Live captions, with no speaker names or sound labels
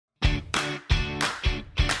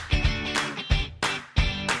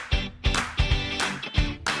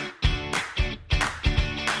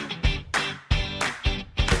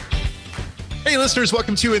Hey, listeners,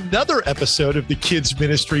 welcome to another episode of the Kids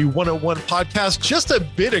Ministry 101 podcast. Just a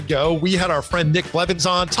bit ago, we had our friend Nick Blevins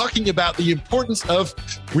on talking about the importance of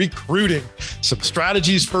recruiting, some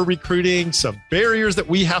strategies for recruiting, some barriers that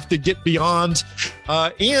we have to get beyond,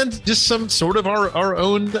 and just some sort of our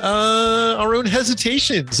own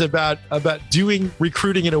hesitations about doing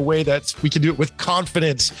recruiting in a way that we can do it with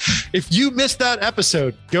confidence. If you missed that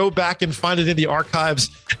episode, go back and find it in the archives.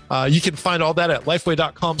 You can find all that at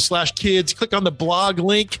lifeway.com/kids. Click on the blog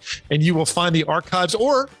link and you will find the archives,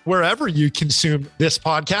 or wherever you consume this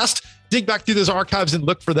podcast. Dig back through those archives and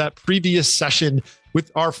look for that previous session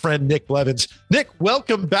with our friend Nick Blevins. Nick,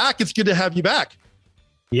 welcome back. It's good to have you back.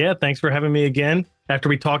 Yeah, thanks for having me again. After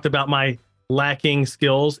we talked about my lacking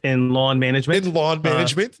skills in lawn management.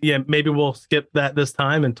 Yeah, maybe we'll skip that this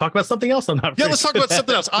time and talk about something else. Let's talk about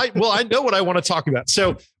something else. I know what I want to talk about.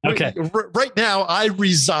 So okay. Right now I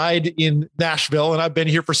reside in Nashville and I've been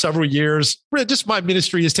here for several years. Just my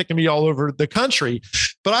ministry has taken me all over the country,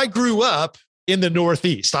 but I grew up in the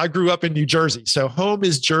Northeast. I grew up in New Jersey. So home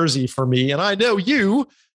is Jersey for me. And I know you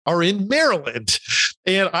are in Maryland.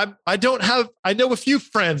 And I know a few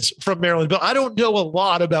friends from Maryland, but I don't know a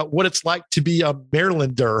lot about what it's like to be a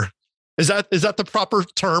Marylander. Is that the proper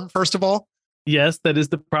term, first of all? Yes, that is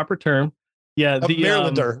the proper term. Yeah. The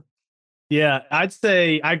Marylander. Yeah, I'd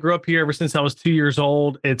say I grew up here ever since I was 2 years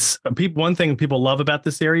old. It's one thing people love about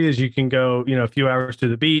this area is you can go, a few hours to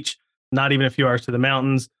the beach, not even a few hours to the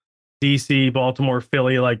mountains, DC, Baltimore,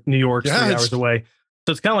 Philly, like New York's 3 hours away.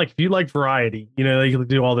 So it's kind of like if you like variety, you can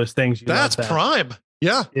do all those things. That's prime.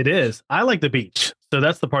 Yeah, it is. I like the beach. So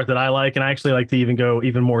that's the part that I like. And I actually like to even go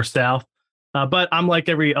even more south. But I'm like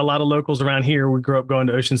a lot of locals around here. We grew up going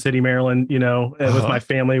to Ocean City, Maryland, with my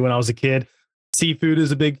family when I was a kid. Seafood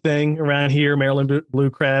is a big thing around here. Maryland blue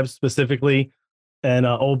crabs specifically, and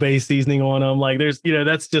Old Bay seasoning on them. Like there's,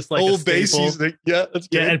 that's just like Old Bay seasoning. Yeah, that's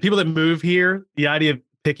good. Yeah, and people that move here, the idea of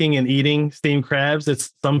picking and eating steamed crabs,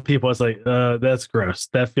 some people it's like that's gross.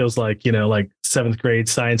 That feels like like seventh grade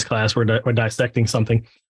science class we're dissecting something.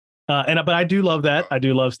 But I do love that. I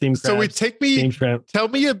do love steamed crabs. So tell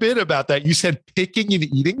me a bit about that. You said picking and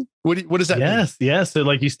eating. What does that mean? Yes. So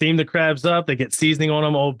like you steam the crabs up, they get seasoning on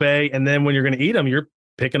them, Old Bay, and then when you're going to eat them, you're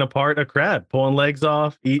picking apart a crab, pulling legs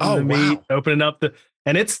off, eating the meat, opening up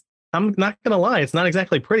and I'm not going to lie, it's not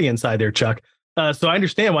exactly pretty inside there, Chuck. So I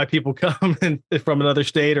understand why people come from another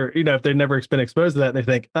state, or if they've never been exposed to that, and they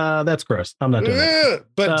think, "That's gross. I'm not doing that."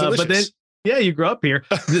 But delicious. Then, you grew up here.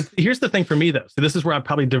 Here's the thing for me, though. So this is where I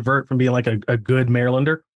probably divert from being like a good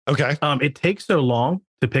Marylander. Okay. It takes so long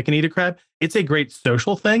to pick and eat a crab. It's a great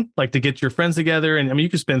social thing, like to get your friends together, and you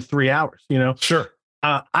can spend 3 hours. Sure.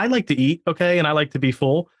 I like to eat, and I like to be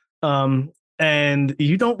full. And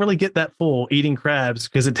you don't really get that full eating crabs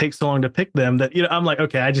because it takes so long to pick them that, I'm like,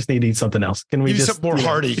 okay, I just need to eat something else. Can we just something more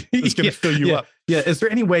hearty? It's going to fill you up. Yeah. Is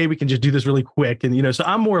there any way we can just do this really quick? And, so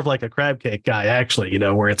I'm more of like a crab cake guy, actually,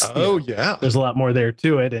 where it's, there's a lot more there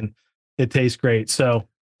to it and it tastes great. So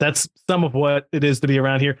that's some of what it is to be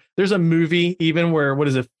around here. There's a movie even where,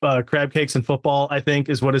 crab cakes and football, I think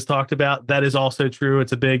is what is talked about. That is also true.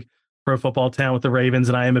 It's a big pro football town with the Ravens,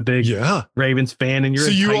 and I am a big Ravens fan. And you're so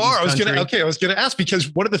you are. I was going to ask, because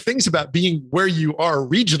one of the things about being where you are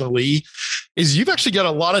regionally is you've actually got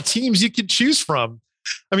a lot of teams you can choose from.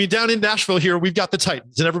 I mean, down in Nashville here, we've got the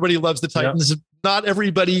Titans, and everybody loves the Titans. Yep. I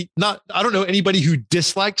don't know anybody who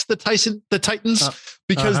dislikes the Titans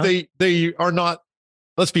because they are not.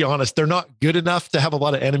 Let's be honest, they're not good enough to have a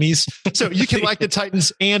lot of enemies. So you can like the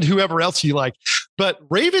Titans and whoever else you like, but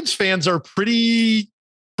Ravens fans are pretty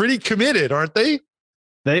committed, aren't they?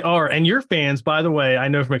 They are. And your fans, by the way, I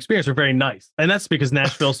know from experience, are very nice. And that's because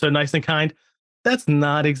Nashville's so nice and kind. That's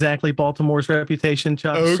not exactly Baltimore's reputation,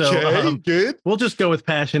 Chuck. Okay, so, good. We'll just go with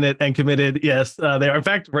passionate and committed. Yes, they are. In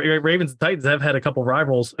fact, Ravens and Titans have had a couple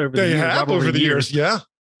rivals over the years. Yeah.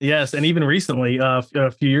 Yes. And even recently, a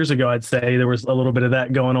few years ago, I'd say there was a little bit of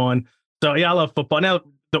that going on. So, yeah, I love football. Now,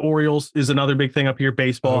 the Orioles is another big thing up here.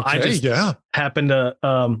 Baseball. Okay, I just happened to,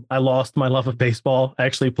 I lost my love of baseball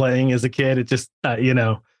actually playing as a kid. It just,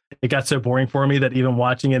 it got so boring for me that even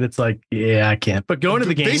watching it, it's like, I can't. But going to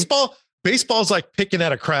the game. Baseball's like picking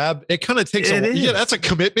at a crab. It kind of takes that's a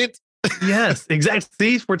commitment. Yes, exactly.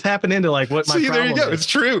 See, we're tapping into like what my problem there you go. is. It's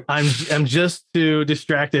true. I'm just too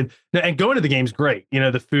distracted. And going to the game's great.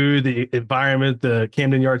 The food, the environment, the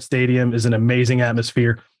Camden Yard Stadium is an amazing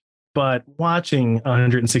atmosphere. But watching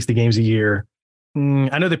 160 games a year,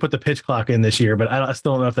 I know they put the pitch clock in this year, but I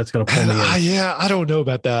still don't know if that's going to pull me in. I don't know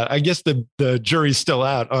about that. I guess the jury's still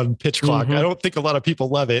out on pitch clock. I don't think a lot of people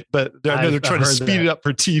love it, but I know they're trying to speed it up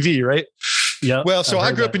for TV, right? Yeah. Well, so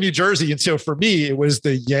I grew up in New Jersey, and so for me, it was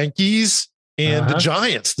the Yankees and the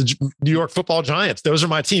Giants, the New York Football Giants. Those are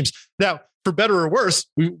my teams. Now, for better or worse,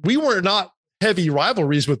 we were not heavy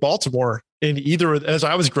rivalries with Baltimore in either as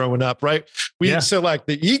I was growing up, right? So like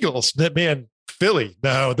the Eagles, man, Philly.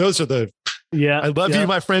 No, those are the I love you,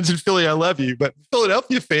 my friends in Philly. I love you. But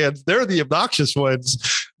Philadelphia fans, they're the obnoxious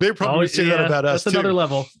ones. They probably say that about us. That's another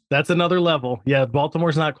level. That's another level. Yeah,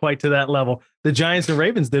 Baltimore's not quite to that level. The Giants and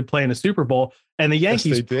Ravens did play in a Super Bowl, and the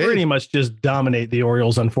Yankees pretty much just dominate the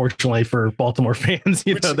Orioles, unfortunately, for Baltimore fans.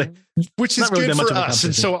 Which is really good for us.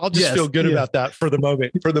 And so I'll just feel good about that for the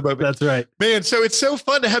moment. That's right. Man, so it's so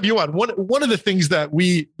fun to have you on. One of the things that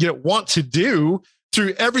we want to do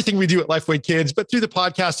through everything we do at Lifeway Kids, but through the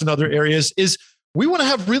podcast and other areas, is we want to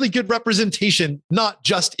have really good representation, not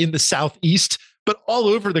just in the Southeast, but all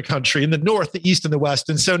over the country, in the North, the East, and the West.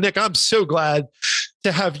 And so, Nick, I'm so glad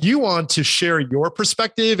to have you on to share your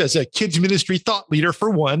perspective as a kids ministry thought leader, for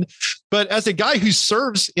one, but as a guy who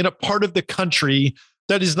serves in a part of the country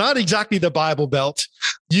that is not exactly the Bible Belt.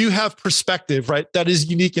 You have perspective, right? That is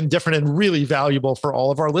unique and different and really valuable for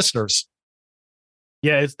all of our listeners.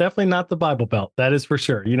 Yeah, it's definitely not the Bible Belt. That is for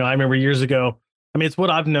sure. I remember years ago, it's what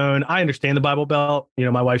I've known. I understand the Bible Belt.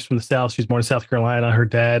 My wife's from the South. She's born in South Carolina. Her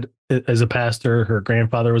dad is a pastor. Her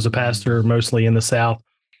grandfather was a pastor, mostly in the South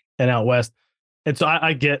and out West. And so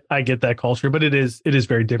I get that culture, but it is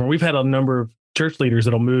very different. We've had a number of church leaders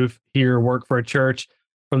that'll move here, work for a church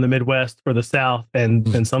from the Midwest or the South.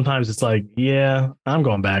 And sometimes it's like, yeah, I'm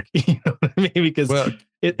going back, you know what I mean? Because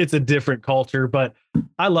it's a different culture, but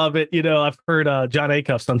I love it. I've heard John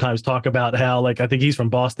Acuff sometimes talk about how, I think he's from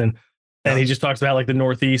Boston, and he just talks about the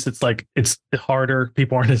Northeast. It's it's harder.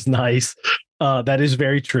 People aren't as nice. That is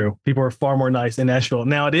very true. People are far more nice in Nashville.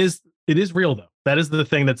 Now it is real though. That is the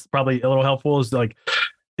thing that's probably a little helpful is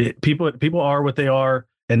people are what they are.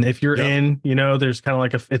 And if you're in, there's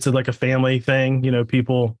kind of it's like a family thing,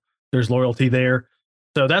 there's loyalty there.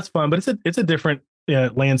 So that's fun, but it's a different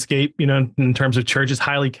landscape, in terms of church. Is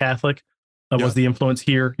highly Catholic was the influence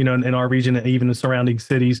here, in our region and even the surrounding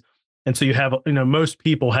cities. And so you have, most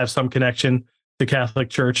people have some connection to Catholic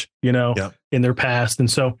Church, in their past. And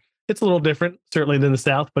so it's a little different, certainly than the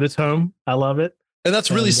South, but it's home. I love it. And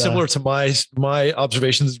that's really similar to my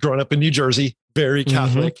observations growing up in New Jersey. Very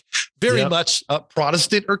Catholic, very much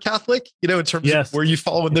Protestant or Catholic, in terms of where you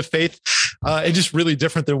fall in the faith. And just really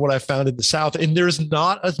different than what I found in the South. And there's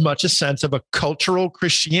not as much a sense of a cultural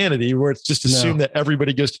Christianity where it's just assumed that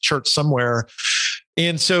everybody goes to church somewhere.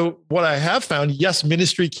 And so what I have found, yes,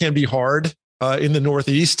 ministry can be hard in the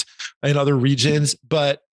Northeast and other regions,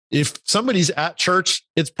 but if somebody's at church,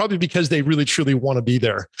 it's probably because they really, truly want to be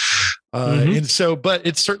there. And so, but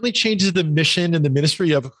it certainly changes the mission and the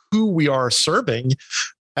ministry of who we are serving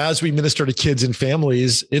as we minister to kids and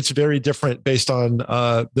families. It's very different based on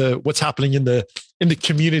what's happening in the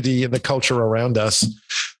community and the culture around us.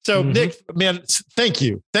 So Nick, man, thank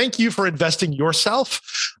you. Thank you for investing yourself.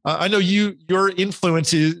 I know your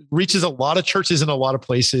influence reaches a lot of churches in a lot of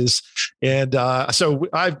places. And so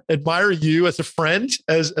I admire you as a friend,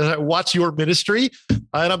 as I watch your ministry.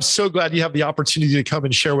 And I'm so glad you have the opportunity to come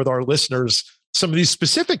and share with our listeners some of these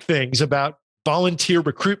specific things about volunteer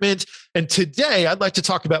recruitment. And today I'd like to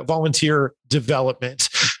talk about volunteer development.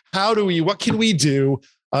 What can we do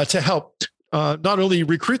to help not only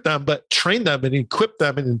recruit them, but train them and equip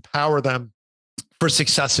them and empower them for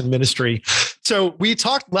success in ministry? So we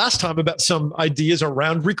talked last time about some ideas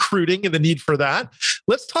around recruiting and the need for that.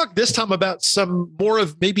 Let's talk this time about some more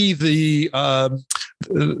of maybe the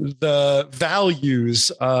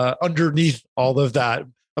values underneath all of that,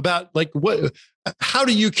 about how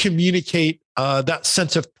do you communicate that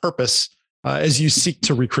sense of purpose as you seek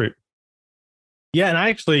to recruit? Yeah. And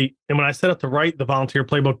when I set out to write the Volunteer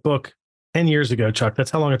Playbook book 10 years ago, Chuck, that's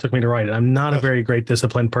how long it took me to write it. I'm not a very great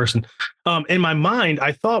disciplined person. In my mind,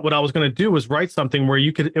 I thought what I was going to do was write something where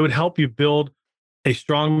it would help you build a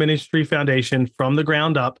strong ministry foundation from the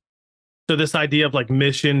ground up. So this idea of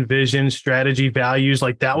mission, vision, strategy, values,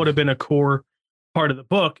 that would have been a core part of the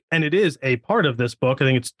book. And it is a part of this book. I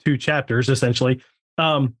think it's 2 chapters essentially.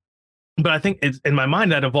 But I think it's in my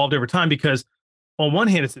mind that evolved over time because on one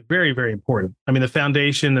hand, it's very, very important. The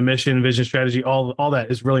foundation, the mission, vision, strategy, all that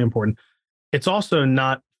is really important. It's also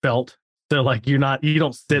not felt. So you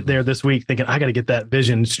don't sit there this week thinking, I got to get that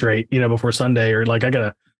vision straight, before Sunday, or I got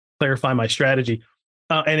to clarify my strategy.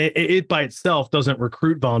 And it by itself doesn't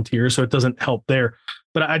recruit volunteers, so it doesn't help there.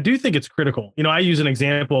 But I do think it's critical. I use an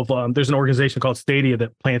example of there's an organization called Stadia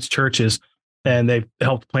that plants churches, and they've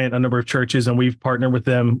helped plant a number of churches, and we've partnered with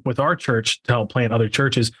them with our church to help plant other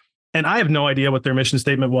churches. And I have no idea what their mission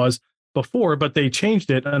statement was before, but they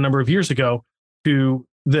changed it a number of years ago to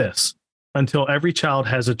this: until every child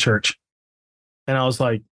has a church. And I was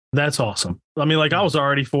like, that's awesome. I mean, like I was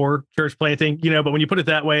already for church planting, but when you put it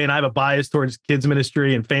that way, and I have a bias towards kids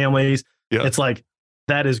ministry and families, it's like,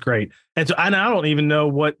 that is great. And so I don't even know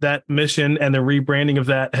what that mission and the rebranding of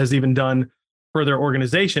that has even done for their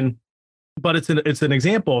organization, but it's an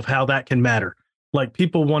example of how that can matter. Like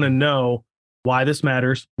people want to know why this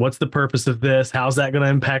matters. What's the purpose of this? How's that going to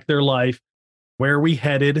impact their life? Where are we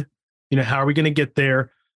headed? How are we going to get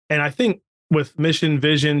there? And I think with mission,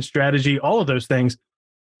 vision, strategy, all of those things,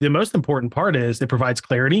 the most important part is it provides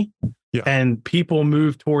clarity and people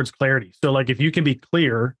move towards clarity. So like if you can be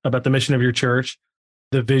clear about the mission of your church,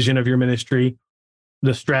 the vision of your ministry,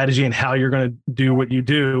 the strategy and how you're going to do what you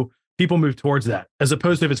do, people move towards that. As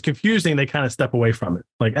opposed to if it's confusing, they kind of step away from it.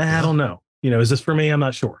 Like, I don't know. Is this for me? I'm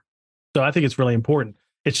not sure. So I think it's really important.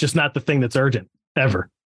 It's just not the thing that's urgent ever.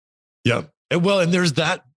 Yeah. And there's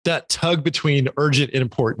that tug between urgent and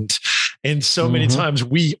important. And so many times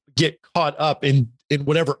we get caught up in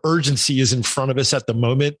whatever urgency is in front of us at the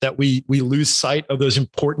moment that we lose sight of those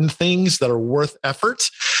important things that are worth effort.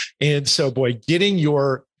 And so, boy, getting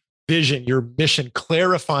your vision, your mission,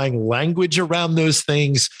 clarifying language around those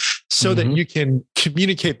things so that you can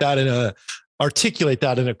communicate that articulate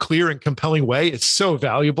that in a clear and compelling way. It's so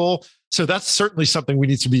valuable. So that's certainly something we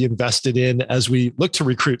need to be invested in as we look to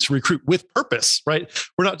recruit with purpose, right?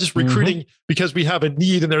 We're not just recruiting because we have a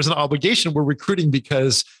need and there's an obligation. We're recruiting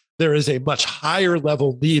because there is a much higher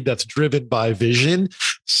level need that's driven by vision.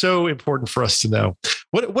 So important for us to know.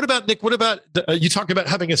 What about, Nick, you talk about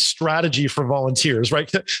having a strategy for volunteers,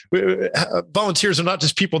 right? Volunteers are not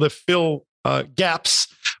just people that fill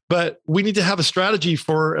gaps, but we need to have a strategy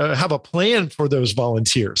have a plan for those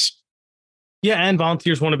volunteers. Yeah. And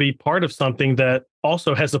volunteers want to be part of something that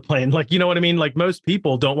also has a plan. Like, you know what I mean? Like most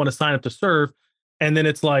people don't want to sign up to serve. And then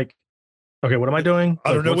it's like, okay, what am I doing?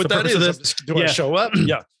 I don't know what that is. Do I show up?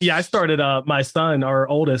 Yeah. Yeah. I started, my son, our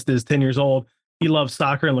oldest is 10 years old. He loves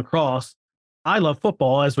soccer and lacrosse. I love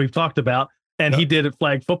football, as we've talked about. And he did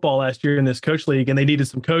flag football last year in this coach league and they needed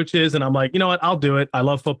some coaches. And I'm like, you know what? I'll do it. I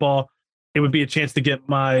love football. It would be a chance to get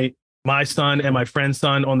my son and my friend's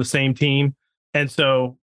son on the same team. And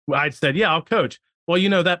so I said, yeah, I'll coach. Well,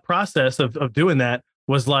 that process of doing that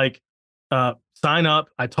was like, sign up.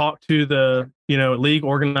 I talked to the, league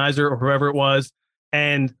organizer or whoever it was.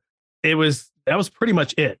 And that was pretty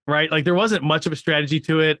much it, right? Like there wasn't much of a strategy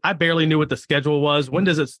to it. I barely knew what the schedule was. When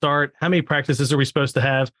does it start? How many practices are we supposed to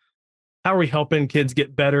have? How are we helping kids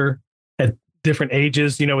get better at different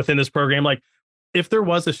ages, within this program? Like if there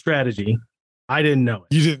was a strategy, I didn't know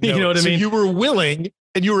it. You didn't know, you know what I mean? You were willing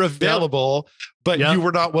and you were available, but you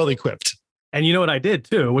were not well equipped. And you know what I did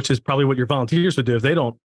too, which is probably what your volunteers would do if they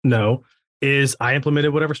don't know, is I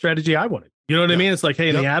implemented whatever strategy I wanted. You know what I mean? It's like, hey,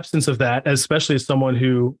 in the absence of that, especially as someone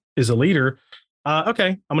who is a leader, okay,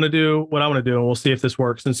 I'm going to do what I want to do and we'll see if this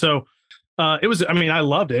works. And so I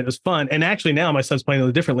loved it. It was fun. And actually now my son's playing in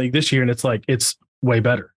a different league this year and it's like, it's way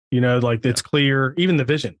better. It's clear, even the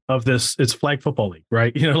vision of this, it's flag football league,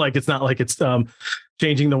 right? It's not like it's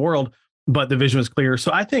changing the world, but the vision is clear.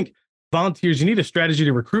 So I think volunteers, you need a strategy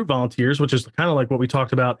to recruit volunteers, which is kind of like what we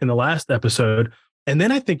talked about in the last episode. And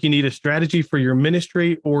then I think you need a strategy for your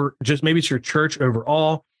ministry or just maybe it's your church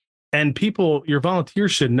overall. And your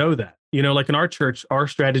volunteers should know that, like in our church, our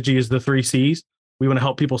strategy is the 3 C's. We want to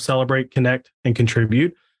help people celebrate, connect, and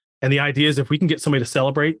contribute. And the idea is if we can get somebody to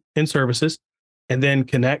celebrate in services and then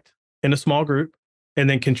connect in a small group and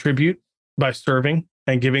then contribute by serving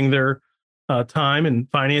and giving their time and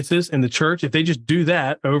finances in the church, if they just do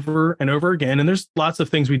that over and over again, and there's lots of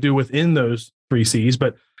things we do within those 3 C's,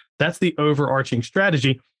 but that's the overarching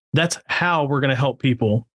strategy. That's how we're going to help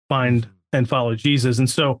people find and follow Jesus. And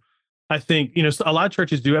so I think, a lot of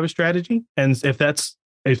churches do have a strategy. And if that's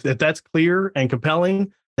clear and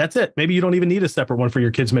compelling, that's it. Maybe you don't even need a separate one for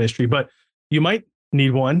your kids ministry, but you might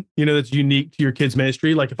need one, that's unique to your kids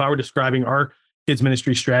ministry. Like if I were describing our kids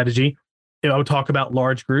ministry strategy, I would talk about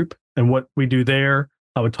large group and what we do there.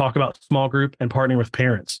 I would talk about small group and partnering with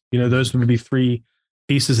parents. Those would be 3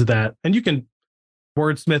 pieces of that. And you can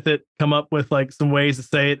wordsmith it, come up with like some ways to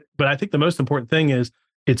say it. But I think the most important thing is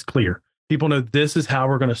it's clear. People know this is how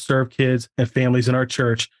we're going to serve kids and families in our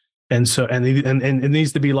church. And so, and it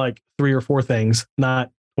needs to be like 3 or 4 things, not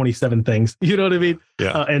 27 things. You know what I mean?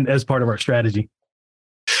 Yeah. And as part of our strategy.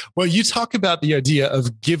 Well, you talk about the idea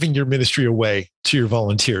of giving your ministry away to your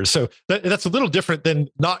volunteers. So that's a little different than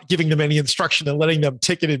not giving them any instruction and letting them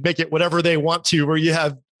take it and make it whatever they want to, where you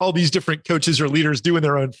have all these different coaches or leaders doing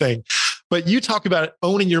their own thing. But you talk about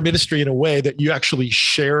owning your ministry in a way that you actually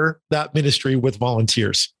share that ministry with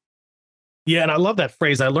volunteers. Yeah. And I love that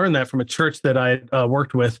phrase. I learned that from a church that I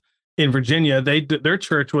worked with in Virginia, their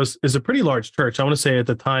church is a pretty large church. I want to say at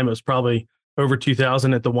the time it was probably over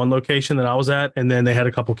 2,000 at the one location that I was at. And then they had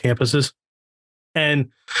a couple campuses. And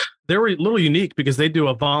they were a little unique because they do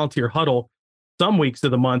a volunteer huddle some weeks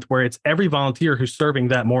of the month where it's every volunteer who's serving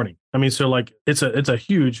that morning. I mean, so like it's a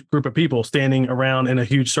huge group of people standing around in a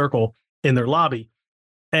huge circle in their lobby.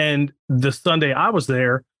 And the Sunday I was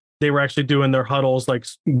there, they were actually doing their huddles, like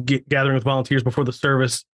gathering with volunteers before the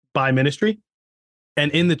service by ministry.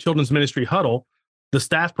 And in the children's ministry huddle, the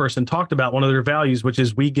staff person talked about one of their values, which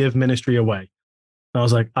is we give ministry away. And I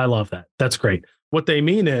was like, I love that. That's great. What they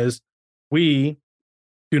mean is we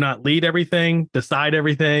do not lead everything, decide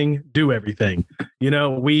everything, do everything.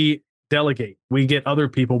 We delegate, we get other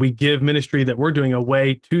people, we give ministry that we're doing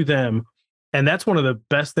away to them. And that's one of the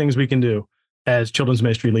best things we can do as children's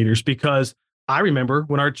ministry leaders, because I remember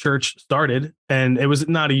when our church started, and it was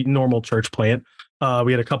not a normal church plant.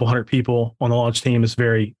 We had a couple hundred people on the launch team. It's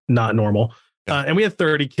very not normal. And we had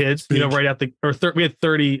 30 kids, right at we had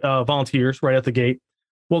 30 volunteers right at the gate.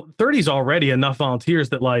 Well, 30 is already enough volunteers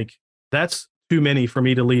that that's too many for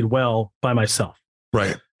me to lead well by myself.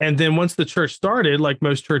 Right. And then once the church started, like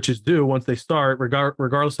most churches do, once they start,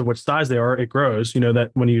 regardless of which size they are, it grows,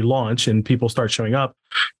 that when you launch and people start showing up.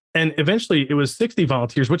 And eventually it was 60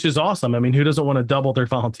 volunteers, which is awesome. I mean, who doesn't want to double their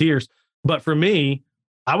volunteers? But for me,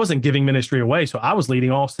 I wasn't giving ministry away. So I was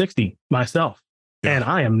leading all 60 myself. Yeah. And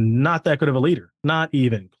I am not that good of a leader, not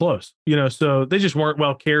even close, so they just weren't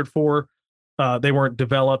well cared for. They weren't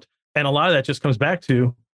developed. And a lot of that just comes back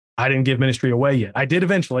to, I didn't give ministry away yet. I did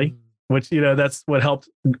eventually, which, that's what helped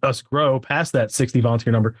us grow past that 60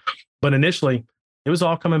 volunteer number. But initially it was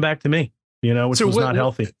all coming back to me, which was not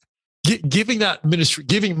healthy. Giving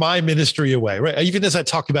my ministry away, right? Even as I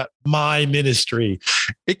talk about my ministry,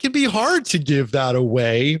 it can be hard to give that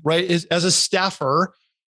away, right? As a staffer,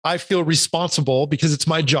 I feel responsible because it's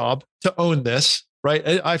my job to own this, right?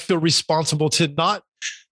 I feel responsible to not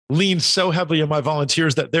lean so heavily on my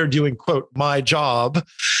volunteers that they're doing, quote, my job.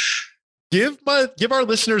 Give our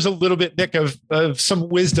listeners a little bit, Nick, of some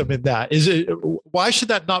wisdom in that. Why should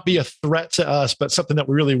that not be a threat to us, but something that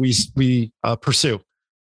we pursue?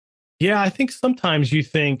 Yeah, I think sometimes you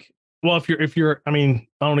think, well, if you're, I mean,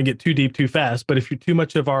 I don't want to get too deep too fast, but if you're too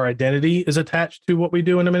much of our identity is attached to what we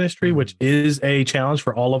do in the ministry, which is a challenge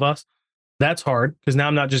for all of us, that's hard because now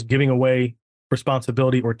I'm not just giving away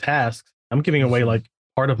responsibility or tasks. I'm giving away like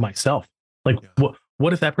part of myself. Like,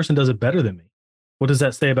 what if that person does it better than me? What does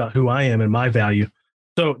that say about who I am and my value?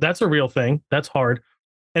 So that's a real thing. That's hard.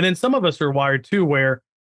 And then some of us are wired too, where,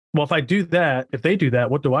 well, if they do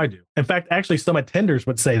that, what do I do? In fact, actually, some attenders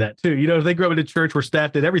would say that too. If they grew up in a church where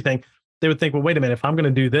staff did everything, they would think, well, wait a minute, if I'm going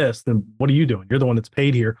to do this, then what are you doing? You're the one that's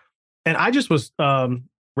paid here. And I just was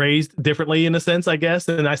raised differently in a sense, I guess.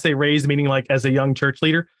 And I say raised, meaning like as a young church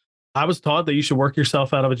leader, I was taught that you should work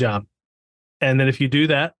yourself out of a job. And then if you do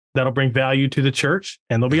that, that'll bring value to the church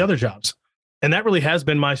and there'll be other jobs. And that really has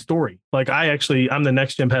been my story. Like I'm the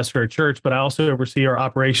next gen pastor at our church, but I also oversee our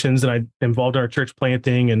operations and I'm involved in our church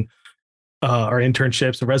planting and our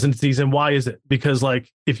internships and residencies. And why is it? Because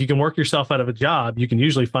like, if you can work yourself out of a job, you can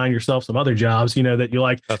usually find yourself some other jobs, that you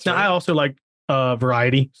like. That's now, right. I also like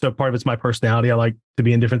variety. So part of it's my personality. I like to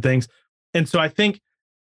be in different things. And so I think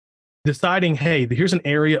deciding, hey, here's an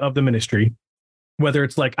area of the ministry, whether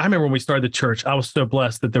it's like, I remember when we started the church, I was so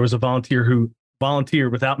blessed that there was a volunteer who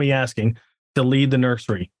volunteered without me asking to lead the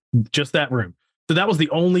nursery, just that room. So that was the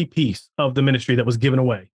only piece of the ministry that was given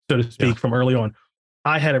away, so to speak, from early on.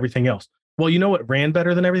 I had everything else. Well, you know what ran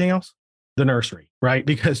better than everything else? The nursery, right?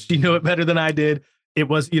 Because she knew it better than I did. It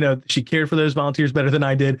was, she cared for those volunteers better than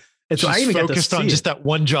I did. And so I even got to focused on just that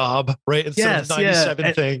one job, right? Instead of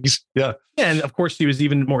 97 things. Yeah. And of course, she was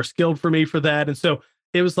even more skilled for me for that. And so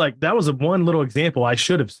it was like, that was one little example I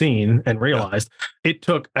should have seen and realized. It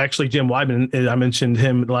took actually Jim Weidman. I mentioned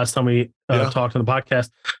him the last time we talked on the podcast.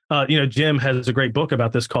 Jim has a great book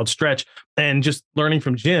about this called Stretch, and just learning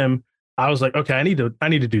from Jim, I was like, okay, I need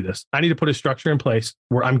to do this. I need to put a structure in place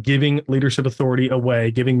where I'm giving leadership authority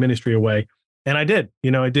away, giving ministry away. And I did,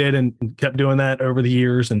 and kept doing that over the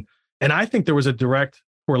years. And I think there was a direct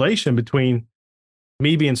correlation between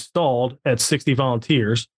me being stalled at 60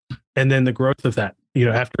 volunteers and then the growth of that,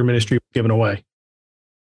 after ministry was given away.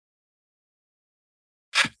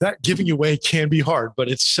 That giving away can be hard, but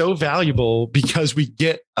it's so valuable because we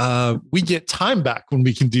get time back when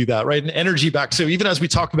we can do that, right? And energy back. So even as we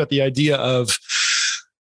talk about the idea of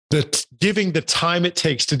giving the time it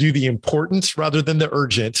takes to do the important rather than the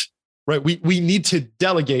urgent, right? We need to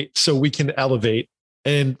delegate so we can elevate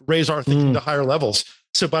and raise our thinking to higher levels.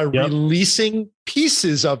 So by releasing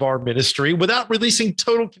pieces of our ministry without releasing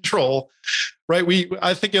total control, right?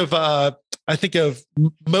 I think of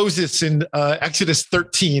Moses in Exodus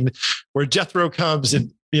 13, where Jethro comes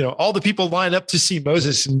and all the people line up to see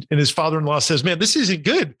Moses, and his father-in-law says, "Man, this isn't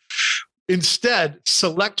good. Instead,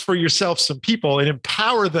 select for yourself some people and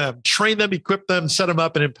empower them, train them, equip them, set them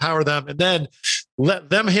up and empower them, and then let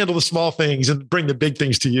them handle the small things and bring the big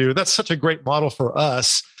things to you." That's such a great model for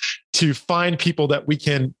us to find people that we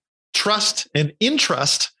can trust and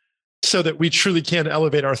entrust so that we truly can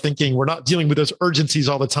elevate our thinking. We're not dealing with those urgencies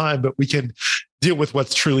all the time, but we can deal with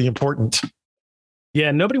what's truly important.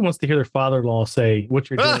 Yeah, nobody wants to hear their father-in-law say what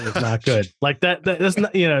you're doing is not good. Like that's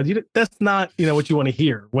not, that's not, what you want to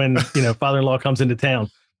hear when, father-in-law comes into town.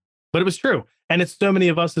 But it was true. And it's so many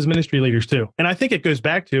of us as ministry leaders too. And I think it goes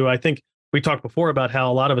back to, I think we talked before about how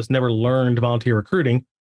a lot of us never learned volunteer recruiting.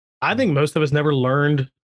 I think most of us never learned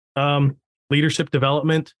leadership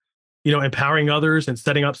development, empowering others and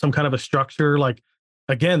setting up some kind of a structure. Like,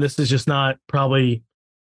 again, this is just not probably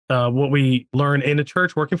what we learn in a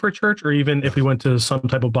church, working for a church, or even if we went to some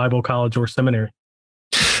type of Bible college or seminary.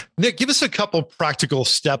 Nick, give us a couple practical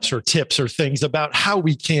steps or tips or things about how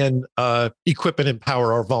we can equip and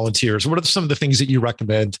empower our volunteers. What are some of the things that you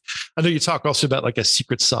recommend? I know you talk also about like a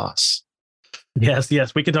secret sauce. Yes,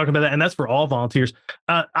 we can talk about that. And that's for all volunteers.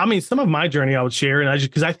 Some of my journey I would share, and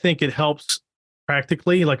because I think it helps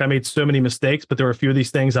practically. Like, I made so many mistakes, but there were a few of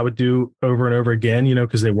these things I would do over and over again,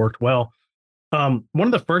 because they worked well. One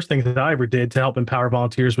of the first things that I ever did to help empower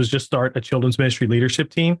volunteers was just start a children's ministry leadership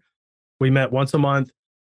team. We met once a month.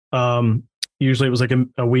 Usually it was like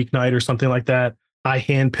a weeknight or something like that. I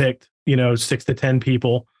handpicked, 6 to 10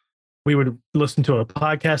 people. We would listen to a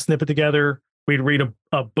podcast snippet together. We'd read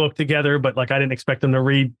a book together, but like I didn't expect them to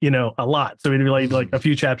read, a lot. So we'd be like a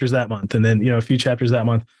few chapters that month, and then, a few chapters that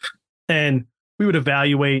month. And we would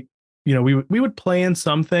evaluate, we would plan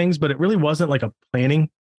some things, but it really wasn't like a planning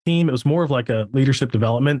team. It was more of like a leadership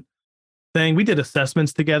development thing. We did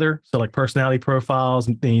assessments together. So like personality profiles,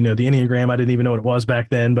 and the Enneagram, I didn't even know what it was back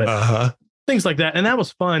then, but things like that. And that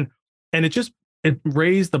was fun. And it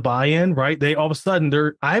raised the buy-in, right? They all of a sudden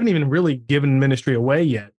I haven't even really given ministry away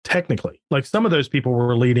yet, technically. Like some of those people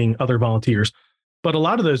were leading other volunteers, but a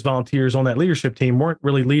lot of those volunteers on that leadership team weren't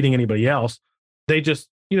really leading anybody else. They just,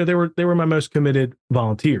 they were my most committed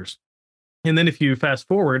volunteers. And then if you fast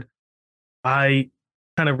forward, I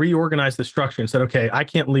kind of reorganized the structure and said, okay, I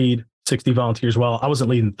can't lead 60 volunteers well. I wasn't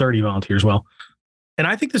leading 30 volunteers well. And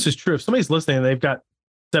I think this is true. If somebody's listening and they've got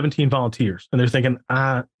 17 volunteers and they're thinking,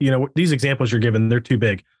 these examples you're giving, they're too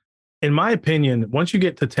big. In my opinion, once you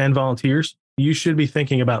get to 10 volunteers, you should be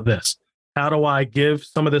thinking about this. How do I give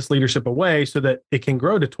some of this leadership away so that it can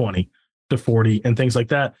grow to 20 to 40 and things like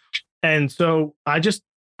that? And so I just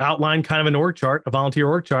outlined kind of a volunteer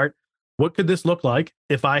org chart. What could this look like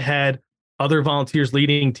if I had other volunteers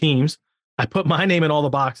leading teams? I put my name in all the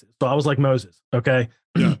boxes. So I was like Moses. Okay.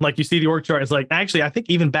 Yeah. Like you see the org chart. It's like, actually, I think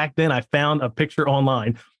even back then I found a picture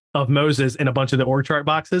online of Moses in a bunch of the org chart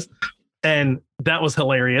boxes. And that was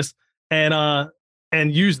hilarious. And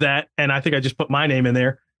used that. And I think I just put my name in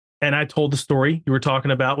there. And I told the story you were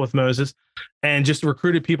talking about with Moses, and just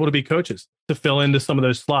recruited people to be coaches to fill into some of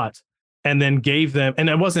those slots, and then gave them, and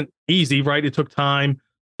it wasn't easy, right? It took time.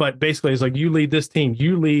 But basically, it's like, you lead this team.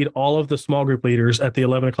 You lead all of the small group leaders at the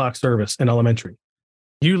 11 o'clock service in elementary.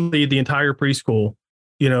 You lead the entire preschool,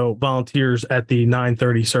 volunteers at the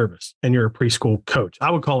 9:30 service, and you're a preschool coach.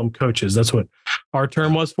 I would call them coaches. That's what our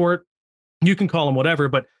term was for it. You can call them whatever,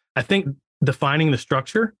 but I think defining the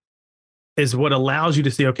structure is what allows you to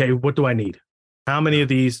see, okay, what do I need? How many of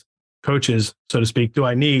these coaches, so to speak, do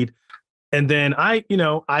I need? And then I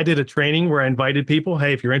did a training where I invited people.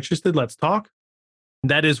 Hey, if you're interested, let's talk.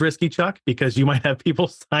 That is risky, Chuck, because you might have people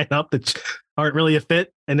sign up that aren't really a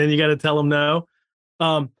fit, and then you got to tell them no.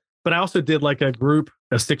 But I also did like a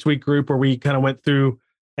 6-week group where we kind of went through,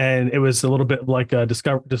 and it was a little bit like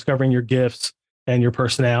discovering your gifts and your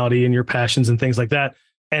personality and your passions and things like that.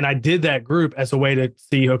 And I did that group as a way to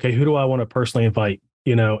see, okay, who do I want to personally invite?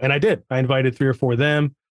 And I did. I invited 3 or 4 of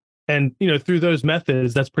them. And, through those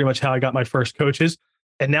methods, that's pretty much how I got my first coaches.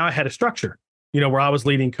 And now I had a structure, where I was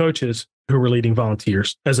leading coaches who were leading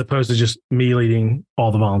volunteers, as opposed to just me leading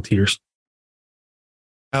all the volunteers.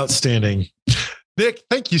 Outstanding. Nick,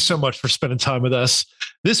 thank you so much for spending time with us.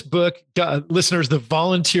 This book, listeners, The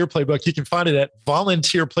Volunteer Playbook, you can find it at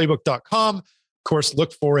volunteerplaybook.com. Of course,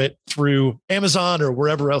 look for it through Amazon or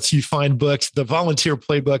wherever else you find books. The Volunteer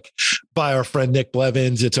Playbook by our friend Nick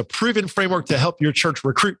Blevins. It's a proven framework to help your church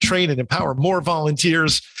recruit, train, and empower more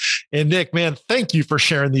volunteers. And Nick, man, thank you for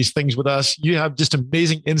sharing these things with us. You have just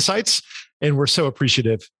amazing insights, and we're so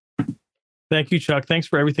appreciative. Thank you, Chuck. Thanks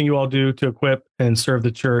for everything you all do to equip and serve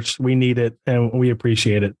the church. We need it, and we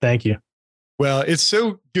appreciate it. Thank you. Well, it's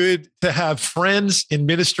so good to have friends in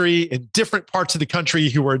ministry in different parts of the country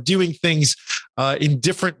who are doing things in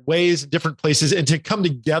different ways, different places, and to come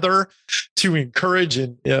together to encourage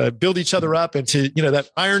and build each other up, and to, that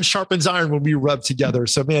iron sharpens iron when we rub together.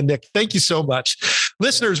 So, man, Nick, thank you so much.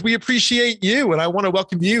 Listeners, we appreciate you, and I want to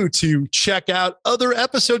welcome you to check out other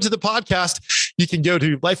episodes of the podcast. You can go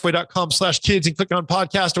to lifeway.com/kids and click on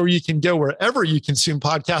podcast, or you can go wherever you consume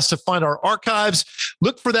podcasts to find our archives.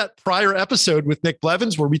 Look for that prior episode with Nick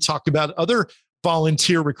Blevins, where we talked about other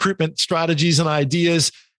volunteer recruitment strategies and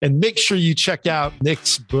ideas. And make sure you check out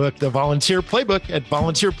Nick's book, The Volunteer Playbook, at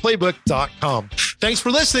volunteerplaybook.com. Thanks for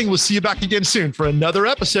listening. We'll see you back again soon for another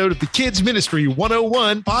episode of the Kids Ministry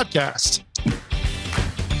 101 podcast.